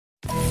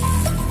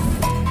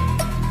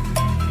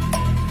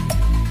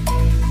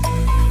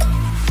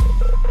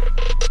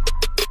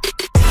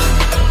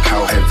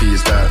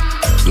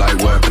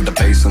body work with the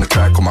bass on the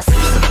track. On my face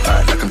to the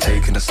back like I'm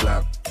taking a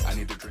slap. I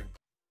need a drink.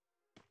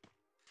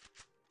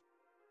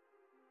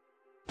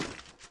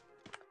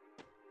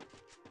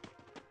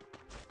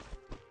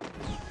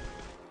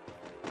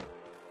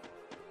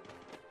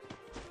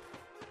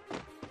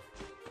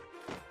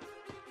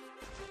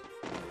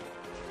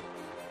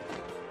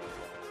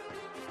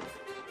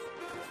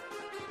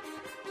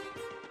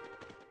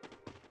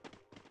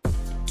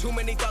 Too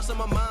many thoughts on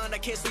my mind, I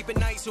can't sleep at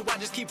night, so I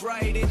just keep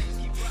writing.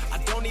 I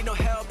don't need no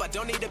help, I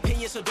don't need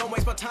opinions, so don't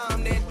waste my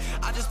time then.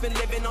 I just been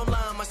living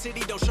online, my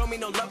city don't show me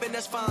no love and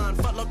that's fine.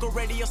 Fuck local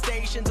radio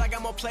stations, I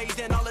got more plays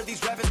than all of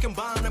these rappers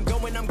combined. I'm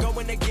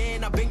going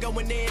again, I've been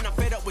going in, I'm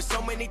fed up with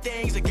so many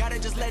things. I gotta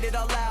just let it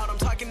all out, I'm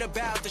talking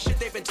about the shit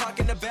they've been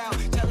talking about.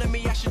 Telling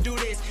me I should do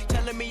this,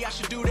 telling me I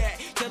should do that.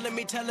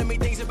 Telling me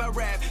things about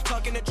rap.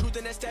 Talking the truth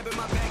and then stabbing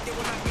my back, they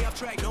will knock me off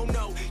track.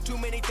 No, too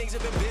many things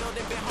have been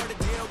building, been hard to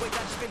deal with,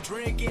 I just been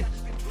drinking.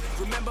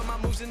 Remember my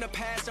moves in the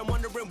past, I'm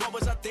wondering what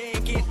was I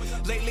thinking.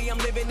 Lately I'm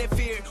living in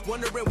fear,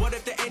 wondering what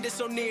if the end is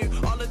so near.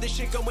 All of this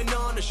shit going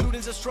on, the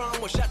shootings are strong.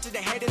 One shot to the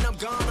head and I'm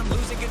gone. I'm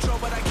losing control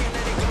but I can't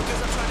let it go,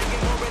 cause I'm trying to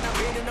get more. And I've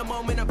been in the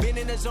moment, I've been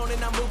in the zone,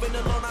 and I'm moving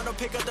alone. I don't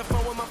pick up the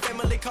phone when my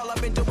family call,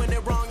 I've been doing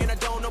it wrong and I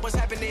don't know what's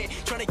happening.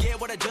 Trying to get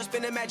what I just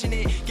been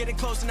imagining, getting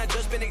close and I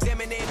just been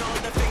examining all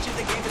of the fiction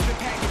the game has been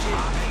packaging.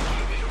 I've been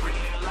keeping it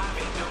real, I've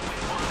been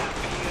doing what I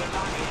feel.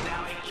 I've been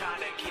out here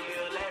trying to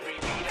kill every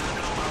beat, I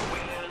know I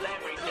will.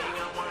 Everything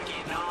I'm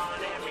working on,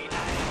 every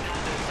night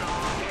another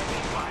song. They've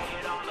been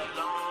quiet all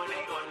along,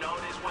 they gon'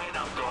 notice when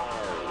I'm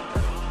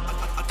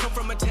gone. I come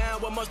from a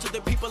town where most of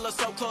the people are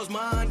so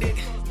close-minded.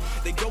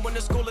 They go into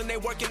school and they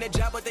work in a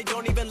job, but they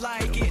don't even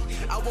like it.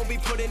 I won't be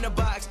put in a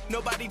box,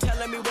 nobody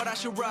telling me what I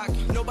should rock.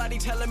 Nobody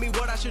telling me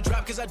what I should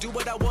drop, cause I do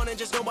what I want and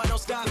just know I don't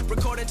stop.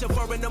 Recording till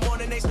 4 in the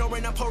morning, they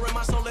snoring. I'm pouring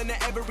my soul into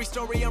every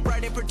story. I'm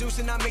writing,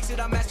 producing, I mix it,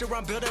 I master.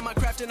 I'm building my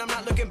craft and I'm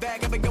not looking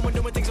back. I've been going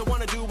doing things I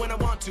wanna do when I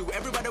want to.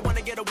 Everybody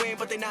wanna get a win,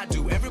 but they not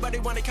do. Everybody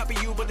wanna copy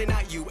you, but they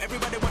not you.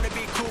 Everybody wanna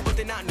be cool, but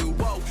they not new.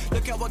 Whoa,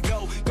 look how I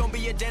go. Gonna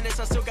be a dentist,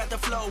 I still got the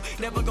flow.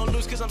 Never gonna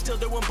lose cause I'm still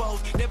doing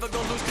both. Never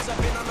gonna lose cause I've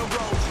been on the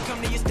road.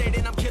 Come to your state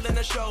and I'm killing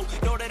the show.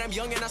 Know that I'm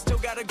young and I still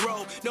gotta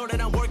grow. Know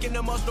that I'm working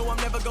the most, know I'm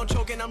never gonna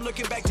choke. And I'm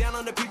looking back down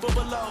on the people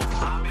below.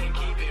 I've been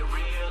keeping it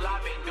real,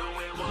 I've been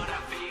doing what I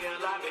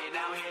feel. I've been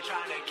out here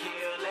trying to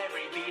kill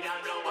every beat, I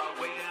know I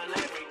will.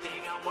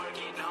 Everything I'm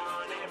working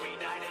on, every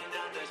night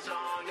another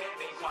song. They've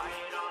been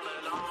quiet all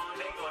along,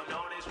 they gon'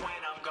 notice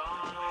when I'm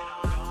gone.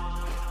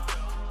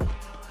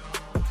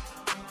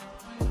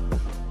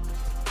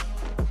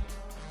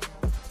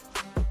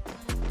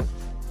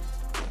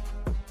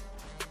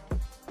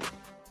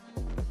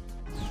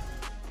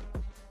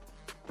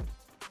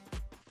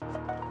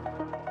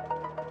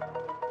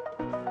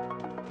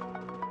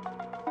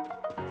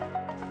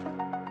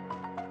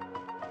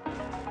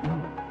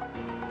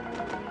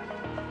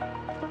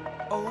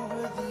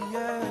 Over the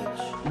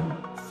edge,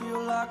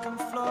 feel like I'm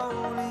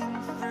floating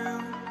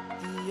through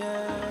the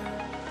air.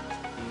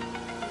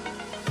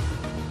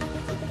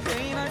 The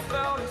pain I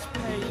felt is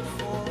paid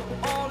for,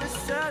 all is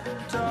said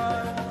and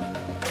done.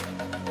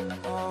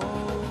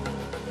 Oh,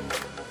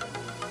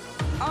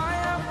 I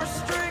am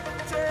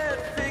restricted,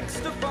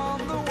 fixed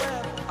upon the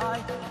web.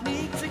 I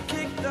need to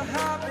kick the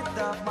habit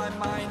that my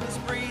mind is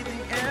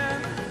breathing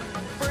in.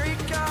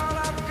 Break out,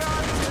 I've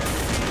got to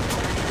see.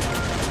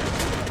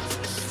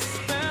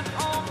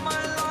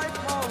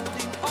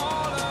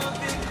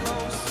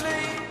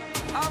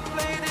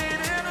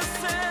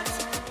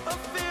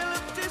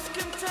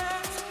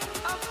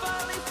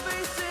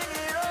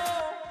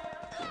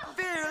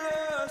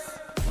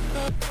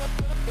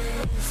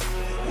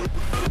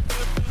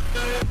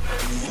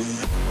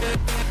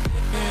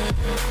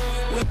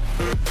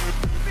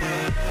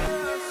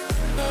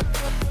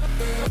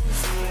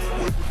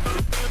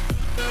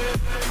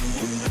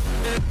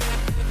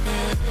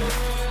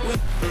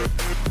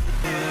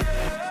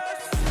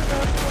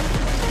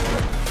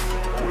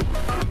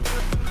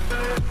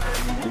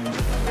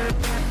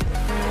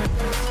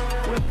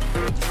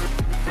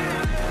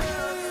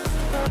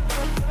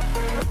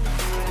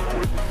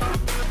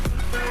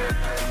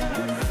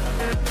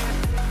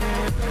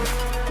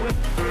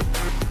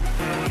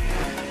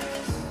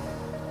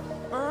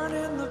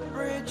 Burning the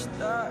bridge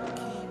that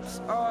keeps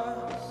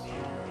us.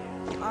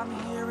 I'm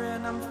here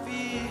and I'm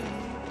feeling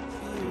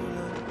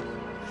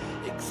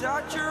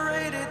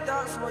exaggerated,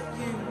 that's what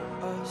you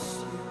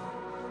assume.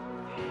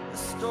 The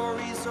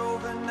story's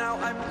over now,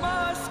 I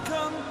must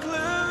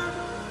conclude.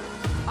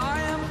 I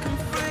am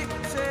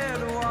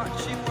conflicted,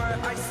 watching where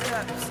I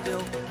step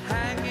still,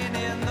 hanging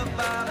in the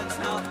balance.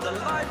 Not the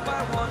life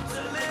I want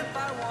to live,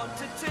 I want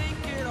to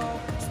take it all.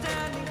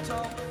 Standing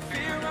tall,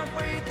 fear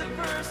outweighed the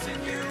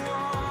person you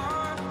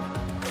are.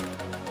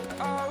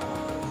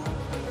 Oh,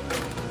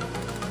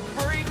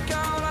 break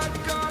out,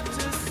 I've got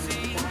to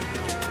see.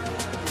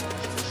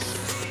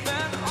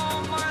 Spent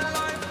all my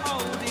life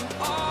holding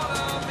all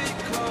of it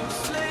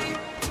closely.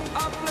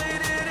 I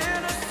played it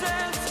in a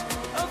sense,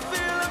 a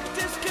feel of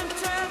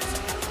discontent.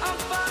 I'm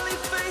finally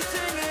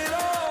facing it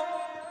all,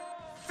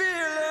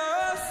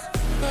 fearless.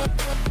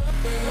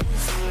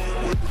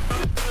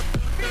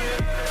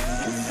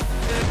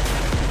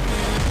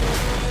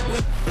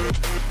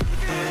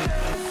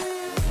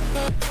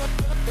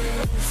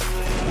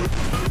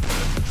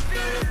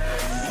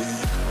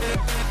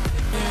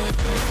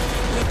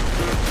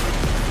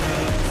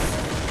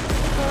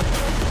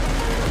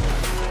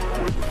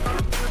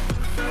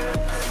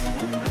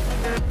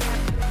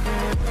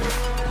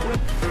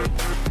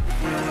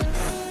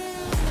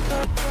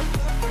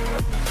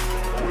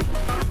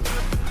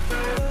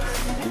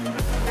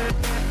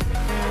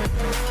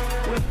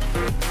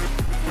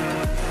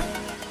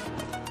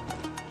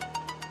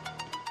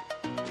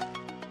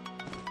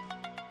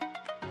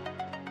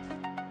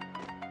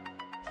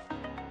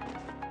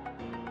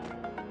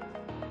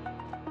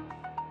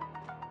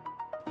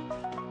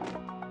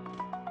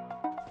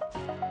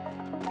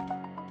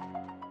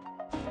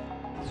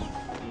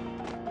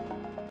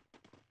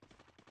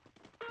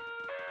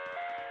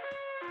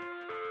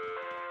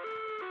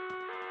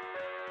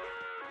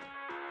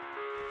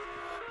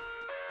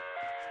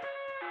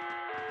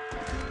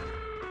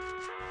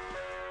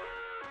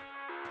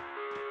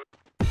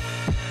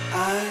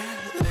 I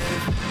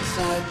live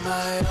inside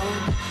my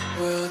own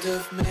world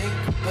of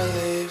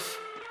make-believe.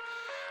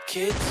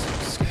 Kids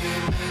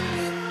screaming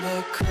in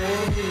the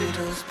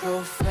cradles,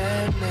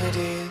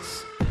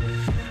 profanities.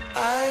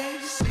 I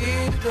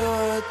see the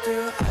world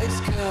through eyes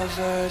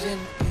covered in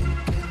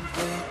ink and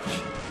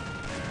bleach.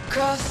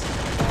 Cross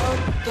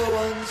out the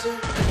ones who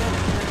can't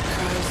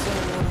cry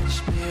and watch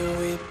me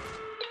weep.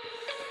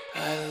 I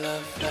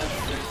love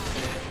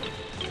everything.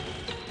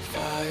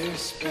 Fire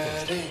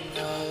spreading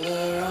all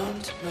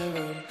around my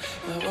room.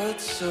 My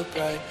world's so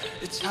bright,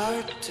 it's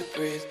hard to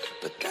breathe,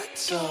 but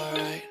that's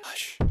alright.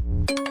 Hush.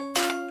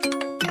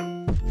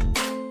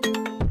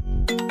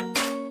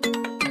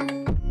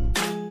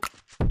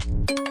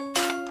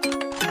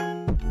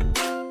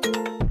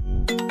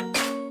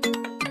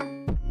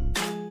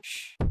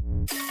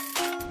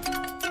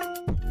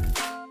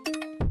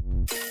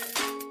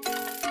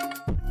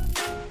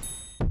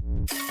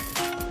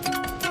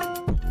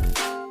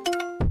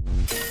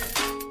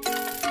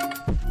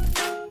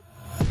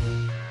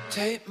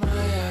 Take my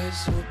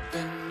eyes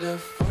open to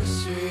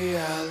force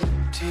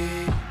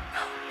reality.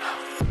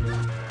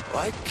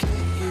 Why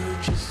can't you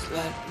just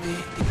let me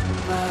eat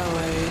my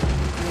way to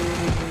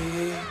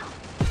be?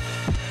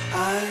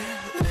 I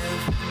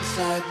live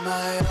inside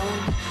my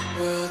own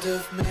world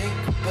of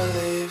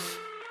make-believe.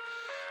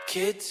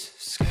 Kids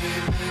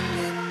screaming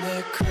in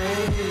their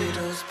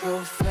cradles,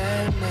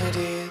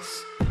 profanities.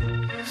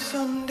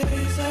 Some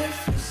days I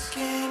feel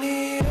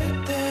skinnier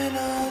than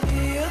all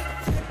the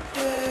other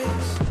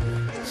days.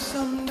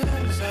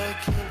 Sometimes I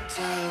can't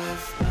tell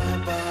if my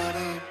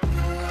body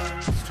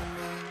belongs to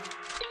me.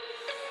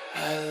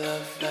 I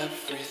love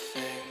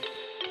everything.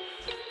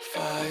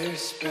 Fire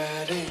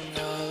spreading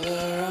all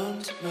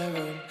around my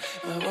room.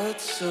 My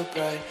world's so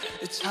bright,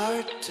 it's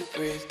hard to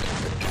breathe,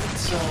 but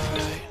that's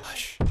alright.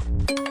 Hush.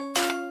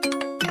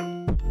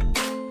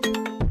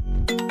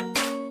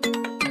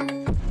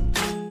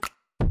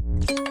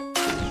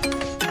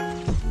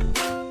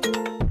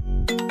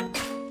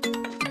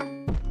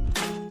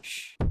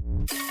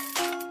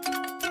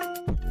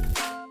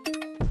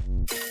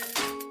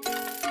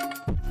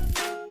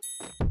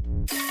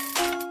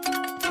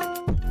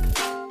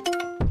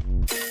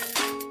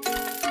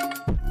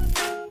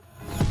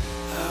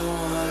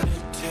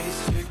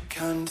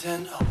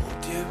 Content,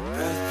 hold your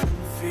breath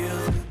and feel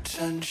the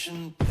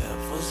tension.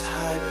 Devils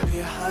hide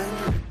behind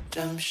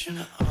redemption.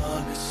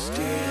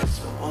 Honesty is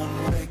a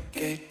one-way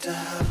gate to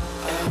hell.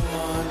 I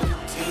want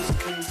to taste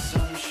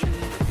consumption.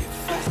 Breathe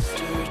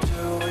faster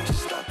to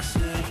waste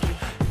oxygen.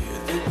 Hear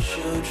the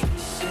children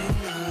sing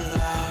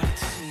aloud.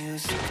 It's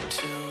music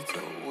till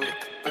the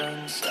wick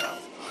burns out.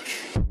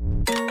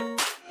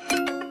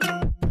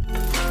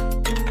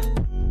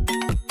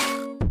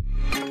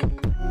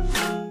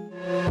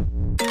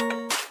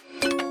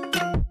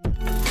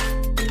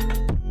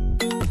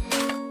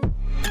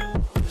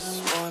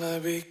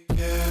 Be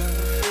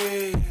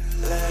carefree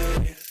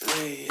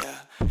lately, yeah.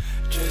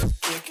 Just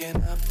kicking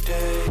up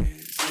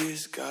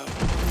daisies. Got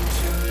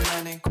too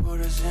many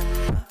quarters in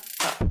my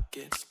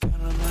pockets. Count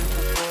 'em like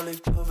the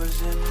 4-leaf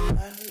clovers in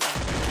my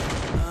life.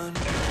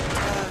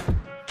 Untied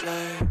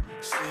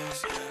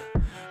laces,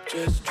 yeah.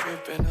 Just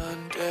tripping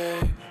on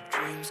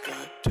daydreams.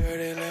 Got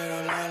dirty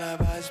little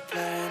lullabies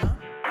playing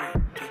on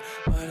repeat.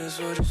 Might as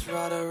well just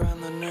ride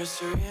around the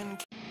nursery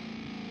and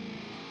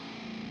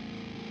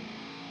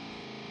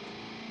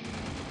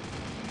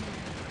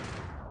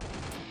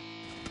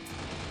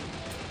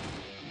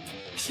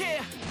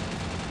yeah,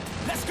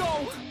 let's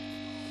go.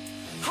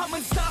 I'm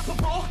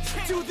unstoppable,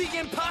 do the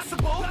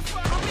impossible. I'm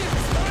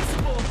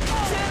irresponsible,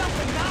 yeah, I'm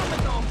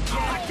phenomenal.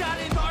 I got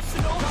an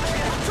arsenal,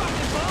 I'm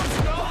dropping bombs,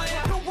 no,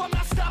 I'm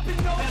not stopping,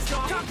 no.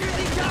 Conquer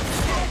the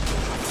obstacle.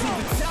 To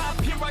the top,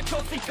 here I go,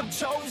 think I'm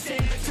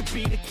chosen to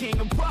be the king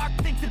of rock,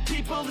 think the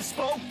people have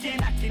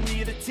spoken. I can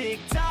hear the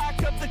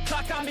tick-tock of the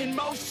clock, I'm in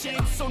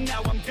motion. So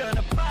now I'm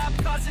gonna pop,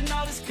 causing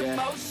all this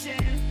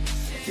commotion.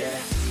 Yeah.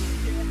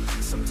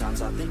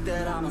 Sometimes I think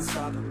that I'm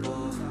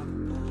unstoppable.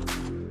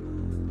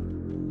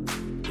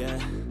 Yeah.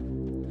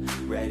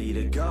 Ready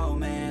to go,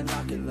 man,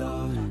 lock and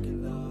load.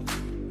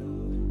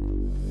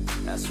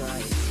 that's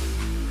right.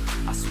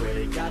 I swear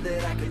to God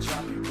that I could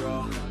drop you,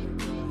 bro.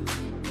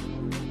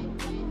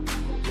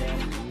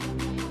 Yeah,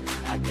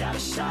 I got a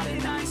shot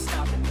and I ain't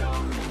stopping, no.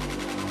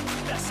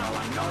 That's how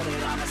I know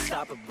that I'm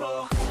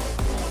unstoppable.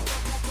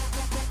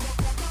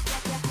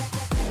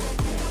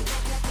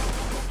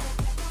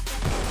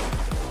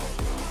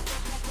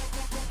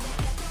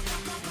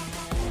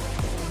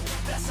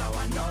 That's how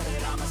I know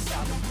that I'm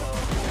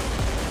unstoppable.